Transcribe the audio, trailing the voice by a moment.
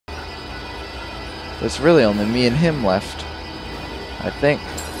There's really only me and him left, I think.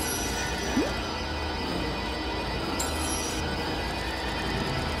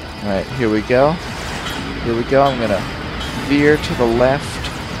 Alright, here we go. Here we go. I'm gonna veer to the left.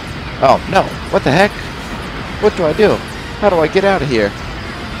 Oh, no. What the heck? What do I do? How do I get out of here?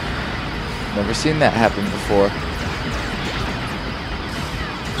 Never seen that happen before.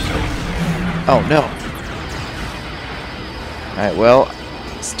 Oh, no. Alright, well,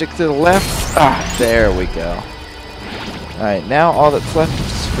 stick to the left. Ah, there we go. Alright, now all that's left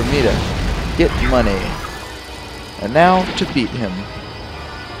is for me to get money. And now to beat him.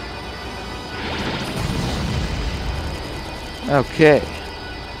 Okay.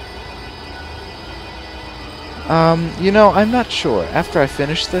 You know, I'm not sure. After I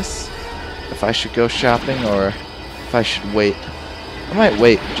finish this, if I should go shopping or if I should wait. I might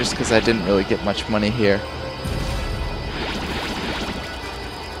wait, just because I didn't really get much money here.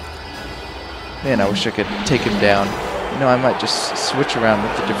 Man, I wish I could take him down. You know, I might just switch around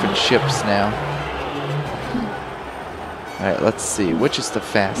with the different ships now. Alright, let's see. Which is the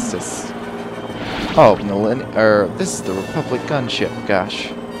fastest? Oh, this is the Republic gunship.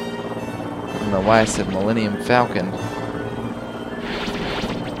 Gosh. I don't know why I said Millennium Falcon.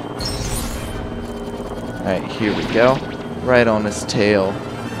 Alright, here we go. Right on his tail.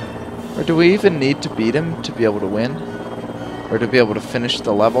 Or do we even need to beat him to be able to win? Or to be able to finish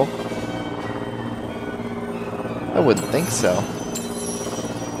the level? I wouldn't think so.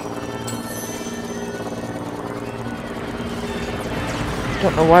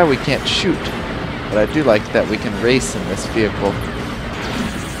 Don't know why we can't shoot, but I do like that we can race in this vehicle.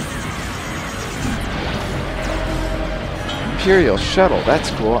 Imperial shuttle, that's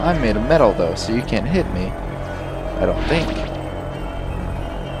cool. I'm made of metal though, so you can't hit me. I don't think.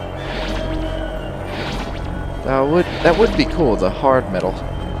 That would be cool, the hard metal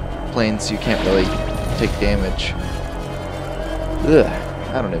planes you can't really take damage. Ugh,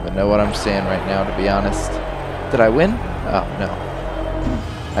 I don't even know what I'm saying right now, to be honest. Did I win? Oh, no.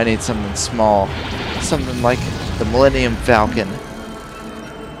 I need something small. Something like the Millennium Falcon.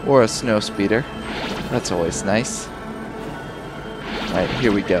 Or a snowspeeder. That's always nice. Alright,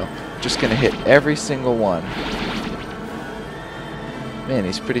 here we go. Just gonna hit every single one. Man,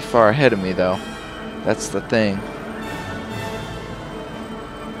 he's pretty far ahead of me, though. That's the thing.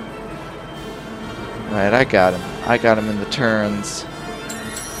 Alright, I got him. I got him in the turns.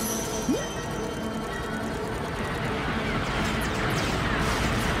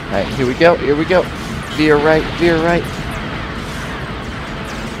 Alright, here we go, here we go. Veer right, veer right.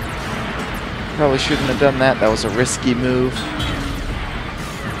 Probably shouldn't have done that. That was a risky move.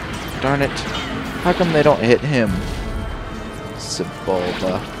 Darn it. How come they don't hit him?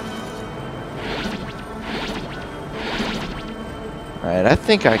 Sebulba. Alright, I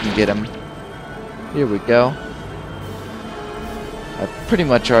think I can get him. Here we go. I've pretty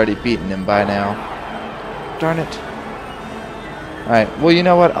much already beaten him by now. Darn it. Alright, well, you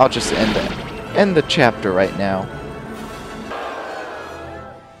know what? I'll just end the chapter right now.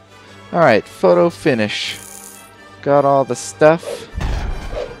 Alright, photo finish. Got all the stuff.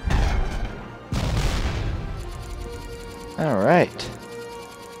 Alright.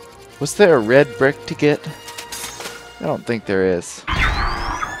 Was there a red brick to get? I don't think there is.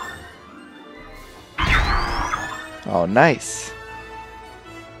 Oh, nice.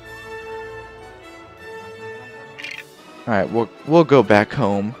 Alright, we'll go back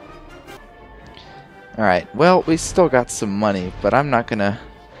home. Alright, well, we still got some money, but I'm not gonna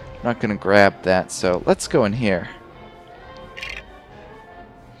grab that, so let's go in here.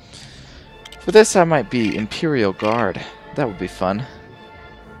 For this, I might be Imperial Guard. That would be fun.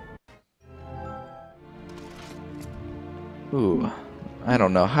 Ooh, I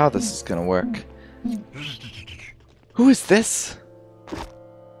don't know how this is gonna work. Who is this?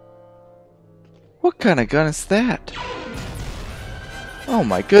 What kind of gun is that? Oh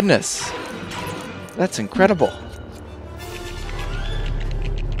my goodness. That's incredible.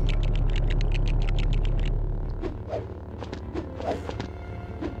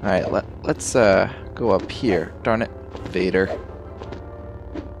 Alright, let's go up here. Darn it, Vader.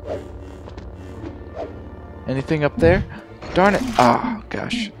 Anything up there? Darn it. Oh,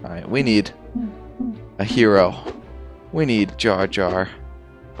 gosh. Alright, we need a hero. We need Jar Jar.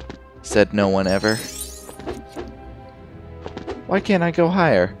 Said no one ever. Why can't I go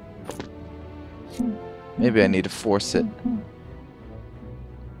higher? Maybe I need to force it.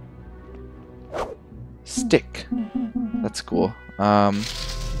 Stick. That's cool. Alright,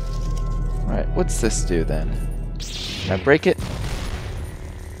 what's this do then? Can I break it?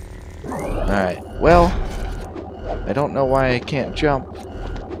 Alright, well, I don't know why I can't jump.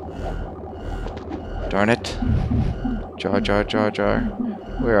 Darn it. Jar, jar, jar, jar.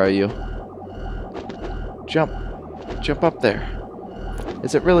 Where are you? Jump. Jump up there.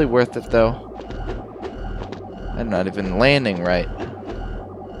 Is it really worth it, though? I'm not even landing right.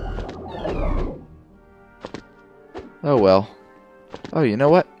 Oh, well. Oh, you know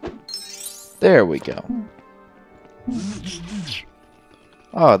what? There we go.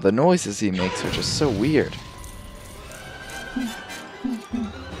 Oh, the noises he makes are just so weird.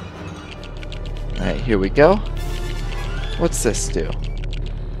 Alright, here we go. What's this do?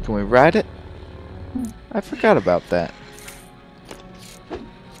 Can we ride it? I forgot about that.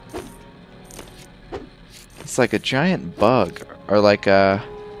 It's like a giant bug, or like a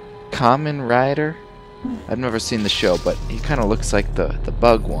common rider. I've never seen the show, but he kind of looks like the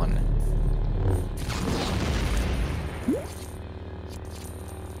bug one.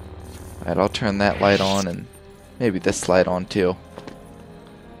 Alright, I'll turn that light on, and maybe this light on too.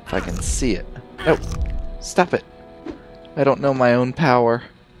 If I can see it. Nope. Stop it. I don't know my own power.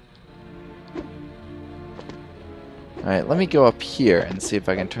 Alright, let me go up here and see if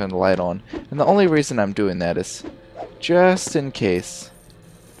I can turn the light on. And the only reason I'm doing that is just in case.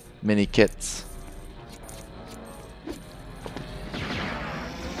 Mini kits.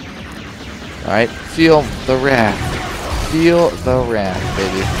 Alright, feel the wrath. Feel the wrath,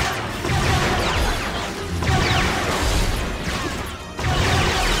 baby.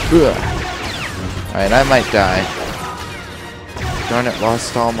 Alright, I might die. Darn it,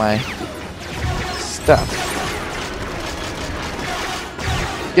 lost all my stuff.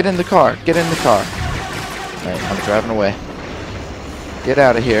 Get in the car. Get in the car. Alright, I'm driving away. Get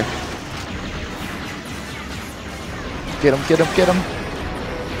out of here. Get him, get him, get him.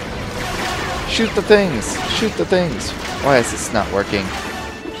 Shoot the things. Shoot the things. Why is this not working?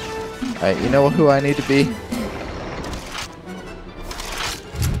 Alright, you know who I need to be?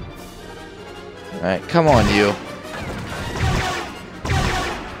 Alright, come on, you.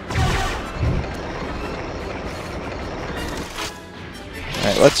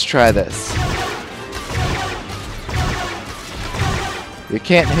 Alright, let's try this. You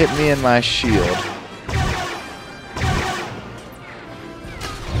can't hit me in my shield.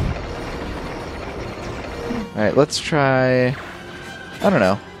 Alright, let's try... I don't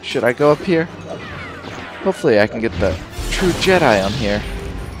know. Should I go up here? Hopefully I can get the true Jedi on here.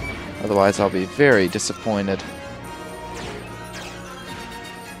 Otherwise I'll be very disappointed.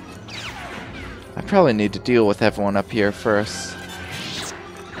 I probably need to deal with everyone up here first.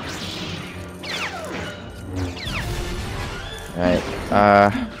 Alright,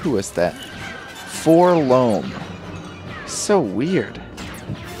 who is that? Forlome. So weird.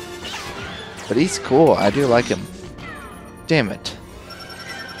 But he's cool, I do like him. Damn it.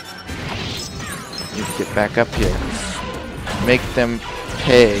 Need to get back up here. Make them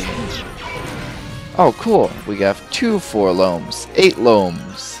pay. Oh, cool. We have 2 Forlomes. 8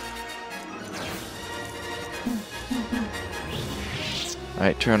 Lomes.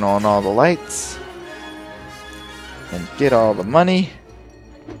 Alright, turn on all the lights. And get all the money.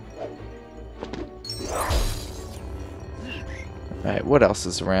 Alright, what else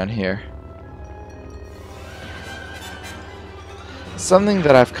is around here? Something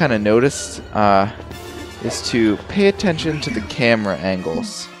that I've kind of noticed is to pay attention to the camera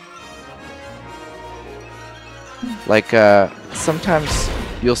angles. Like, sometimes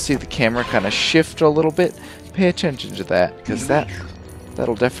you'll see the camera kind of shift a little bit. Pay attention to that, because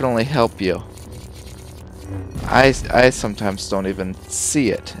that'll definitely help you. I sometimes don't even see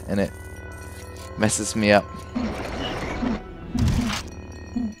it, and it messes me up.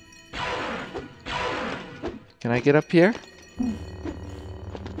 Can I get up here?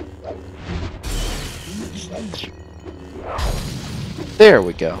 There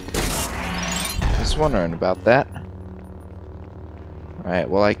we go. I was wondering about that. Alright,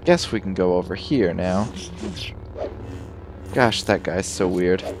 well I guess we can go over here now. Gosh, that guy's so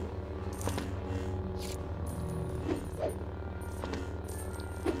weird.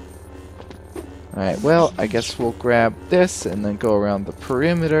 Alright, well, I guess we'll grab this and then go around the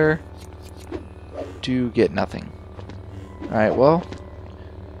perimeter to get nothing. Alright, well,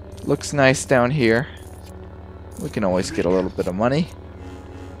 looks nice down here. We can always get a little bit of money.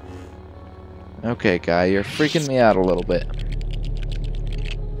 Okay, guy, you're freaking me out a little bit.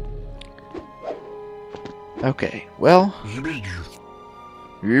 Okay, well,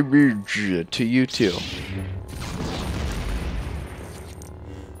 to you too.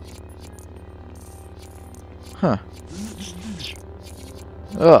 Huh.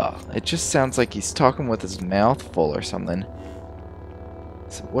 Ugh, it just sounds like he's talking with his mouth full or something.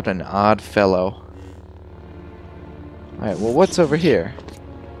 So what an odd fellow. Alright, well, what's over here?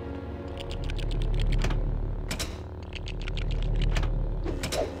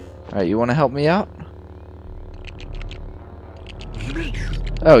 Alright, you want to help me out?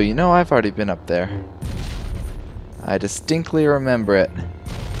 Oh, you know, I've already been up there. I distinctly remember it.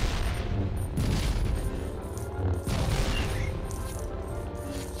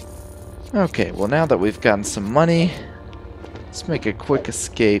 Okay, well now that we've gotten some money, let's make a quick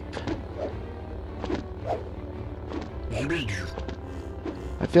escape.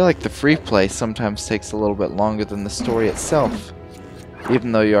 I feel like the free play sometimes takes a little bit longer than the story itself,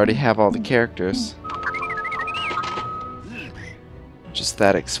 even though you already have all the characters. Just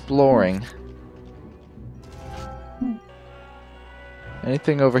that exploring.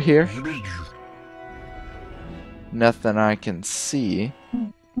 Anything over here? Nothing I can see.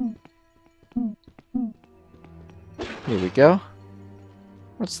 Here we go.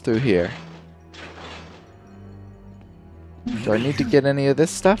 What's through here? Do I need to get any of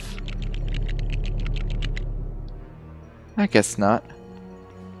this stuff? I guess not.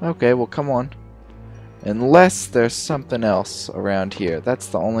 Okay, well come on. Unless there's something else around here. That's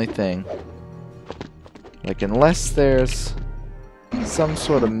the only thing. Like, unless there's some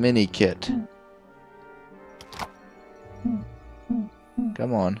sort of mini kit.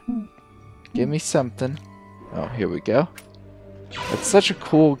 Come on. Give me something. Oh, here we go. It's such a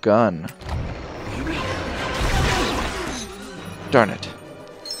cool gun. Darn it.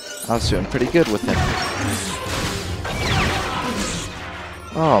 I was doing pretty good with it.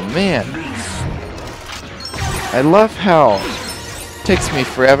 Oh, man. I love how it takes me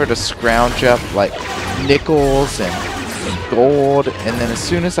forever to scrounge up, like, nickels and gold, and then as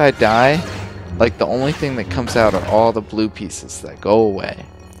soon as I die, like, the only thing that comes out are all the blue pieces that go away.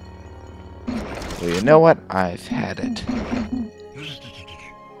 Well, you know what? I've had it.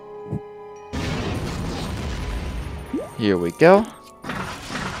 Here we go.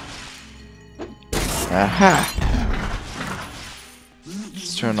 Aha!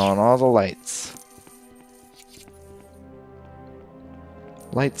 Let's turn on all the lights.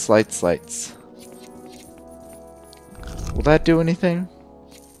 Lights, lights, lights. Will that do anything?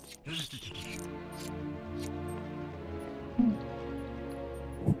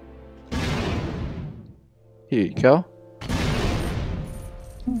 Here you go.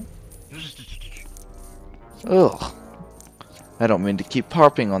 Ugh. I don't mean to keep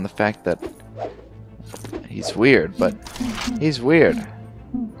harping on the fact that he's weird, but he's weird.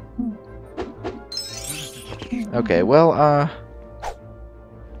 Okay, well, I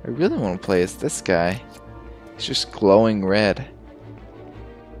really want to play as this guy. He's just glowing red.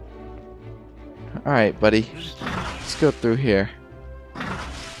 Alright, buddy. Let's go through here.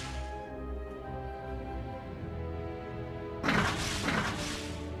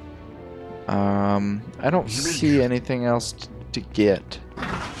 I don't see anything else to get.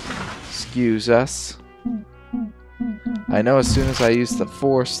 Excuse us. I know as soon as I use the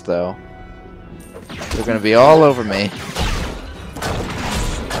force, though, they're gonna be all over me.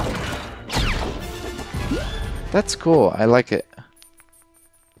 That's cool. I like it.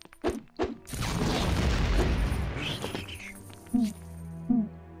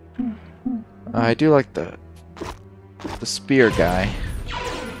 I do like the spear guy.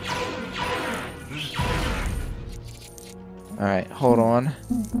 Alright, hold on.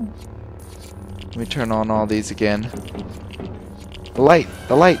 Let me turn on all these again. The light,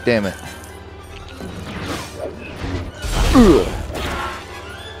 damn it. Ugh.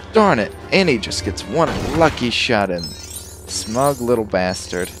 Darn it, and he just gets one lucky shot in. Smug little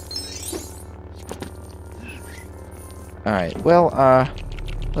bastard. Alright, well,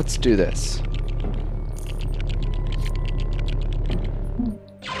 let's do this.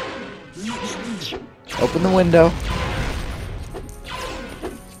 Open the window.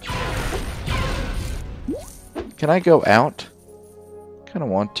 Can I go out? Kinda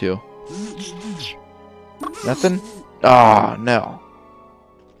want to. Nothing? Ah, oh, no.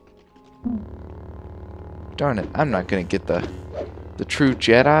 Darn it, I'm not gonna get the true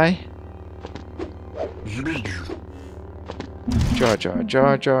Jedi. Jar Jar,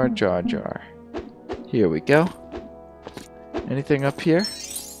 Jar Jar, Jar Jar. Here we go. Anything up here?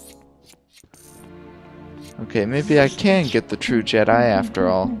 Okay, maybe I can get the true Jedi after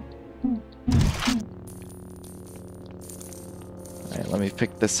all. Alright, let me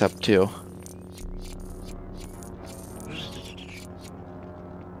pick this up too.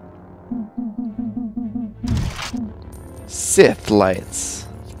 Sith lights,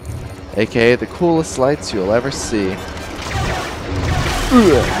 aka the coolest lights you'll ever see.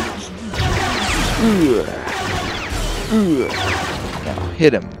 Now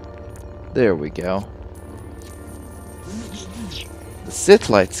hit him. There we go. The Sith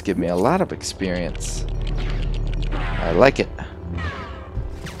lights give me a lot of experience. I like it.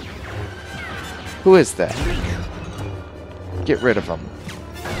 Who is that? Get rid of him.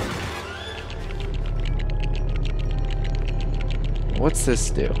 What's this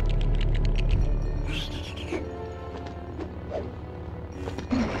do?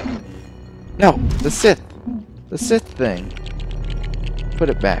 No! The Sith! The Sith thing! Put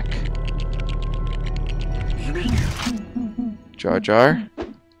it back. Jar Jar.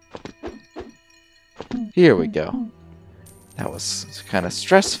 Here we go. That was kind of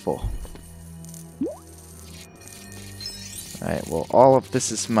stressful. Alright, well, all of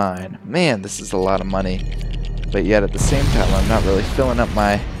this is mine. Man, this is a lot of money. But yet, at the same time, I'm not really filling up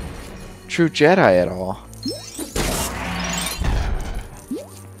my true Jedi at all.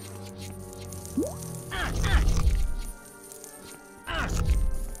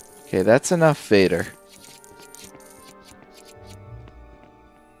 Okay, that's enough, Vader.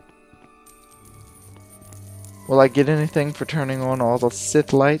 Will I get anything for turning on all the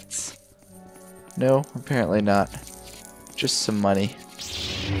Sith lights? No, apparently not. Just some money.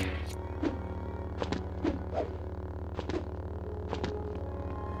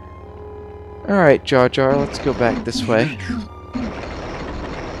 Alright, Jar Jar, let's go back this way.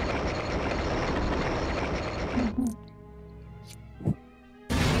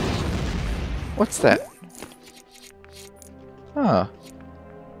 What's that? Huh.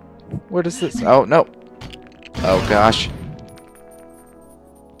 What is this? Oh, no. Oh, gosh.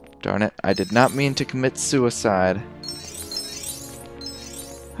 Darn it. I did not mean to commit suicide.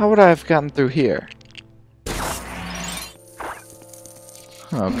 How would I have gotten through here?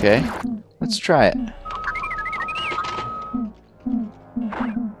 Okay. Let's try it.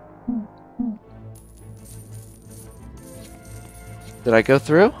 Did I go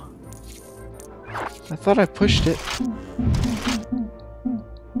through? I thought I pushed it.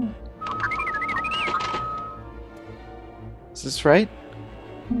 Is this right?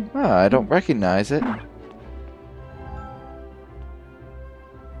 Oh, I don't recognize it. Have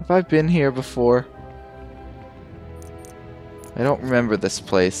I been here before? I don't remember this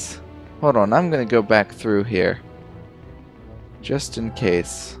place. Hold on, I'm gonna go back through here. Just in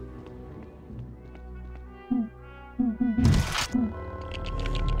case.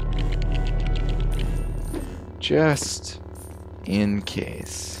 Just in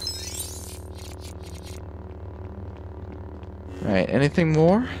case. Alright, anything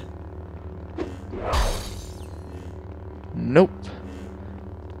more? Nope.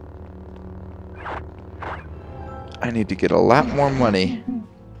 I need to get a lot more money.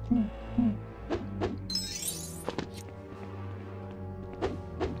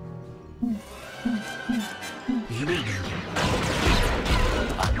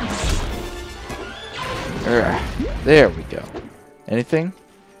 There we go. Anything?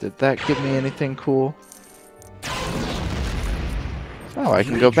 Did that give me anything cool? Oh, I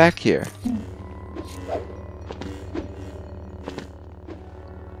can go back here.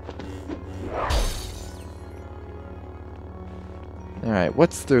 Alright,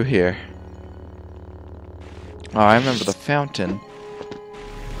 what's through here? Oh, I remember the fountain.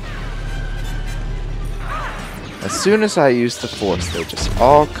 As soon as I use the Force, they just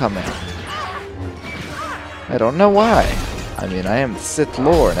all come out. I don't know why. I mean, I am the Sith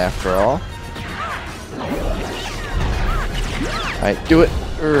Lord after all. Alright, do it.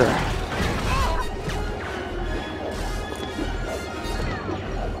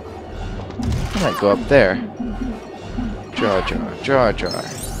 I might go up there. Jar Jar, Jar Jar.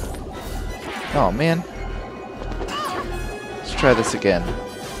 Oh, man. Let's try this again.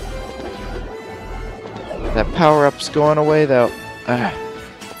 That power-up's going away, though.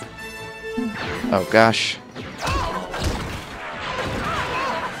 Oh, gosh.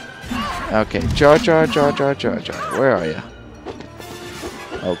 Okay, Jar Jar, Jar Jar, Jar Jar. Where are you?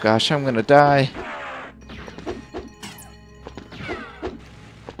 Oh, gosh, I'm gonna die.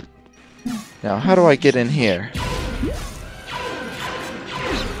 Now, how do I get in here?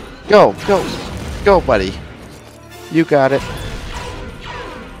 Go, go, go, buddy. You got it.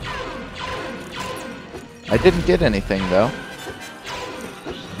 I didn't get anything, though.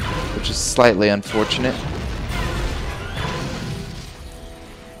 Which is slightly unfortunate.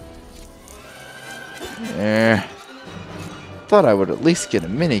 Thought I would at least get a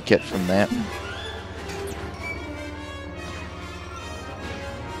mini kit from that.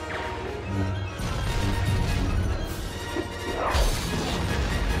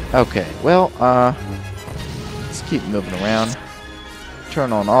 Okay, well, let's keep moving around.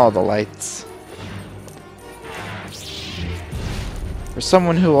 Turn on all the lights. For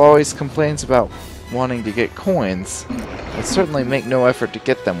someone who always complains about wanting to get coins, I certainly make no effort to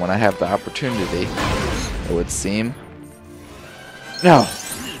get them when I have the opportunity, it would seem. No!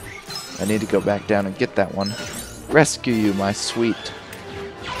 I need to go back down and get that one. Rescue you, my sweet.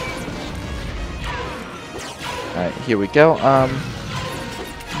 Alright, here we go. Let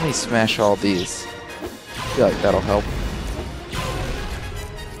me smash all these. I feel like that'll help.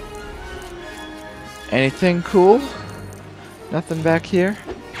 Anything cool? Nothing back here?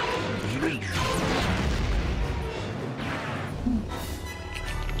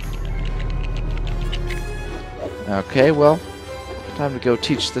 Okay, well, time to go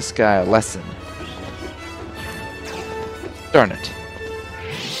teach this guy a lesson. Darn it.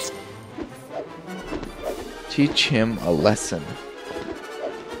 Teach him a lesson.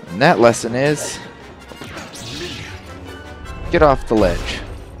 And that lesson is... get off the ledge.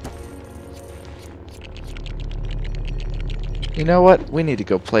 You know what? We need to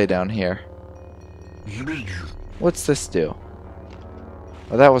go play down here. What's this do?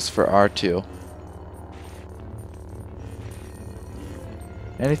 Oh, that was for R2.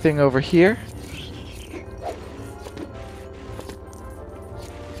 Anything over here?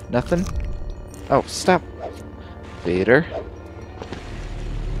 Nothing? Oh, stop. Vader.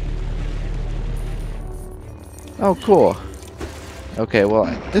 Oh, cool. Okay, well,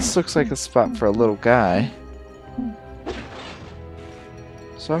 this looks like a spot for a little guy.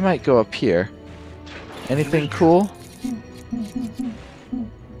 So I might go up here. Anything cool?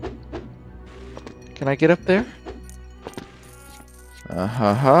 Can I get up there?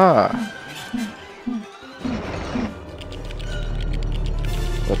 Ha.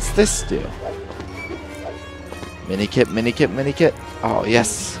 What's this do? Minikit, minikit, minikit. Oh,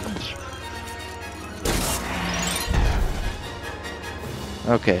 yes.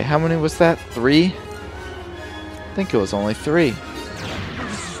 Okay, how many was that? 3? I think it was only 3.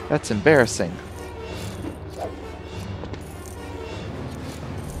 That's embarrassing.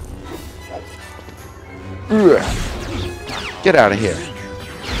 Ugh. Get out of here.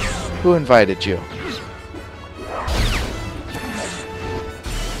 Who invited you?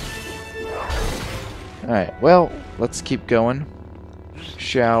 Alright, well, let's keep going.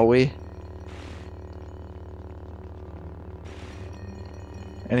 Shall we?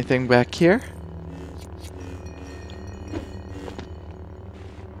 Anything back here?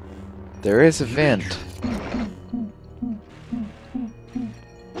 There is a vent.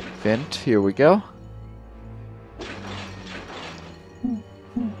 Vent, here we go.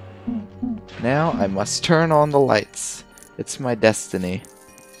 Now I must turn on the lights. It's my destiny.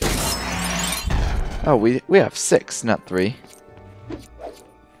 Oh, we have 6, not 3.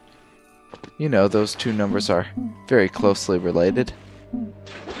 You know, those two numbers are very closely related.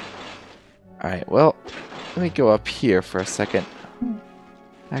 Alright, well, let me go up here for a second.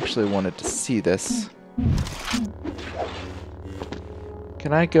 I actually wanted to see this.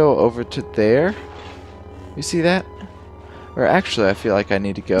 Can I go over to there? You see that? Or actually, I feel like I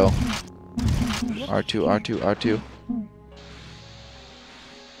need to go R2, R2, R2.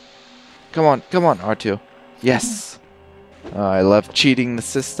 Come on, R2. Yes! I love cheating the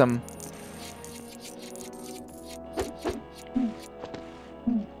system.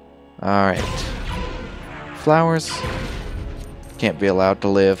 Alright. Flowers can't be allowed to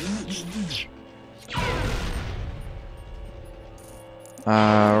live.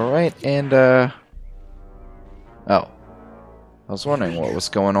 Alright, and oh. I was wondering what was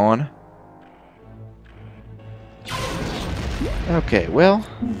going on. Okay, well,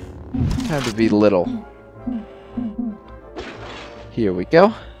 time to be little. Here we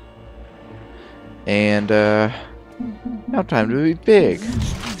go. And now time to be big.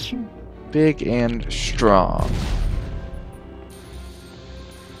 Big and strong.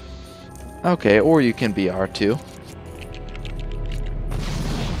 Okay, or you can be R2.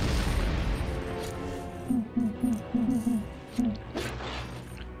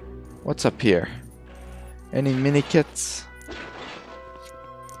 What's up here? Any mini kits?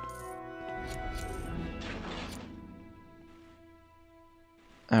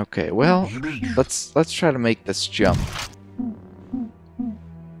 Okay, well, let's try to make this jump.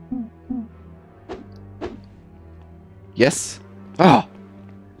 Yes? Oh!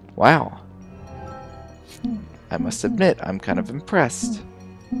 Wow. I must admit, I'm kind of impressed.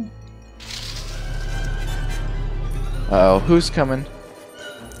 Uh-oh, who's coming?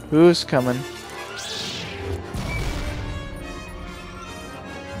 Who's coming?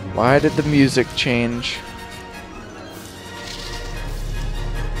 Why did the music change?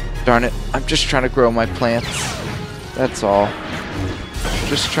 Darn it, I'm just trying to grow my plants. That's all.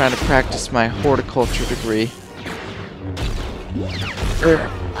 Just trying to practice my horticulture degree.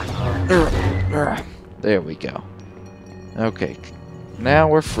 There we go. Okay, now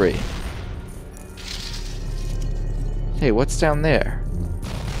we're free. Hey, what's down there?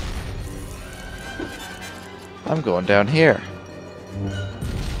 I'm going down here.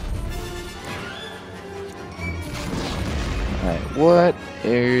 Alright, what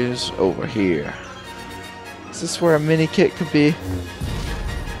is over here? Is this where a mini kit could be?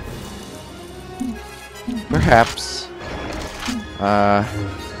 Perhaps.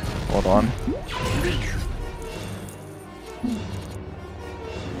 Hold on.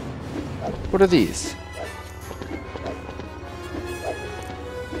 What are these?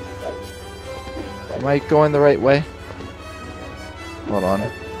 Am I going the right way? Hold on.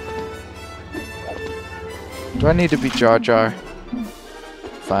 Do I need to be Jar Jar?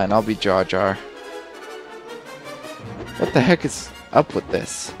 Fine, I'll be Jar Jar. What the heck is up with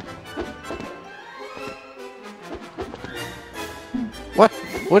this? What?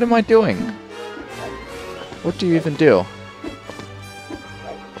 What am I doing? What do you even do?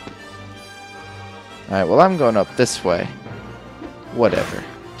 Alright, well I'm going up this way. Whatever.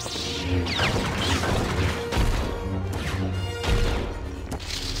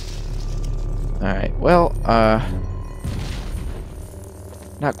 Alright, well,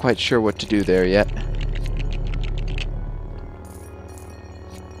 not quite sure what to do there yet.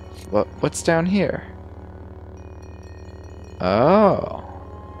 What's down here? Oh.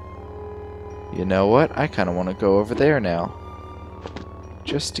 You know what? I kind of want to go over there now.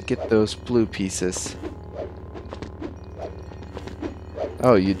 Just to get those blue pieces.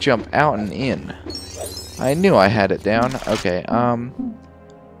 Oh, you jump out and in. I knew I had it down. Okay,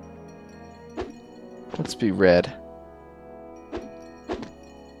 let's be red.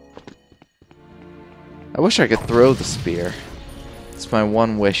 I wish I could throw the spear. It's my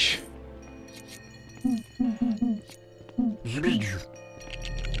one wish.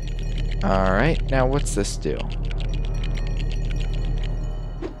 Alright, now what's this do?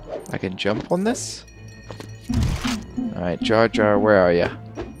 I can jump on this? Alright, Jar Jar, where are ya?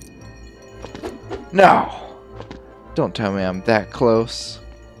 No! Don't tell me I'm that close.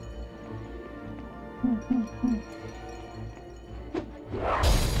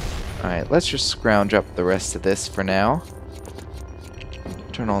 Alright, let's just scrounge up the rest of this for now.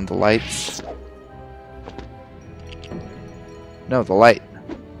 Turn on the lights. No, the light.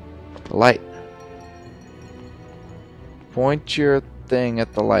 The light. Point your thing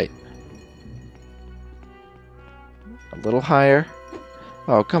at the light. A little higher.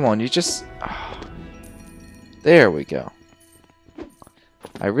 Oh, come on, you just... Oh. There we go.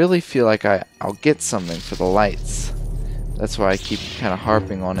 I really feel like I'll get something for the lights. That's why I keep kind of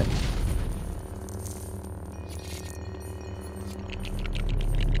harping on it.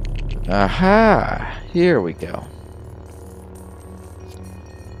 Aha! Here we go.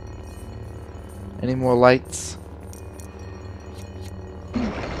 Any more lights?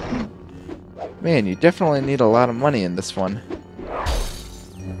 Man, you definitely need a lot of money in this one.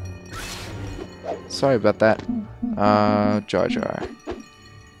 Sorry about that. Jar Jar.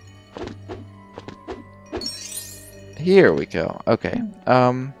 Here we go. Okay.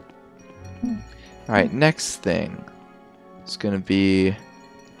 Alright, next thing. It's gonna be...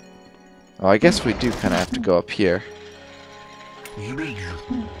 Oh, I guess we do kind of have to go up here.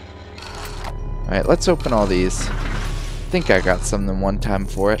 Alright, let's open all these. I think I got something one time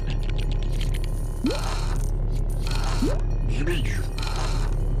for it.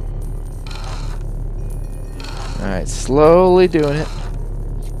 Alright, slowly doing it.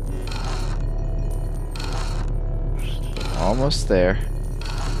 Almost there.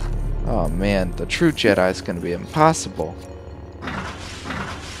 Oh man, the true Jedi is going to be impossible.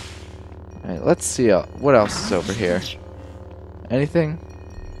 Alright, let's see what else is over here. Anything?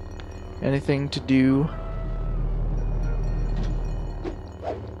 Anything to do?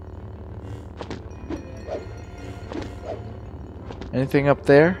 Anything up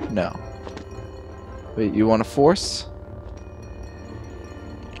there? No. Wait, you want a force?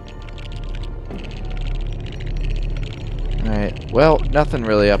 Alright, well, nothing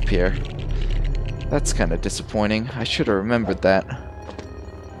really up here. That's kind of disappointing. I should have remembered that.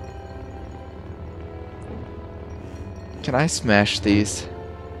 Can I smash these?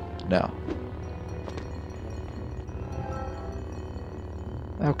 No.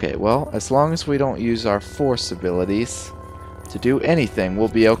 Okay, well, as long as we don't use our force abilities to do anything, we'll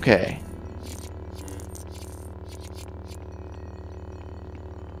be okay.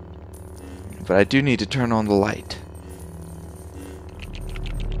 But I do need to turn on the light.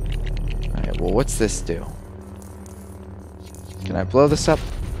 Alright, well, what's this do? Can I blow this up?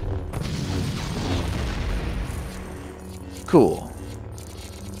 Cool.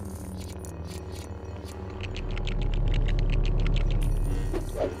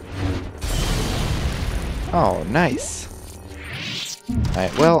 Oh, nice.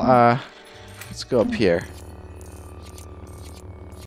 Alright, well, let's go up here.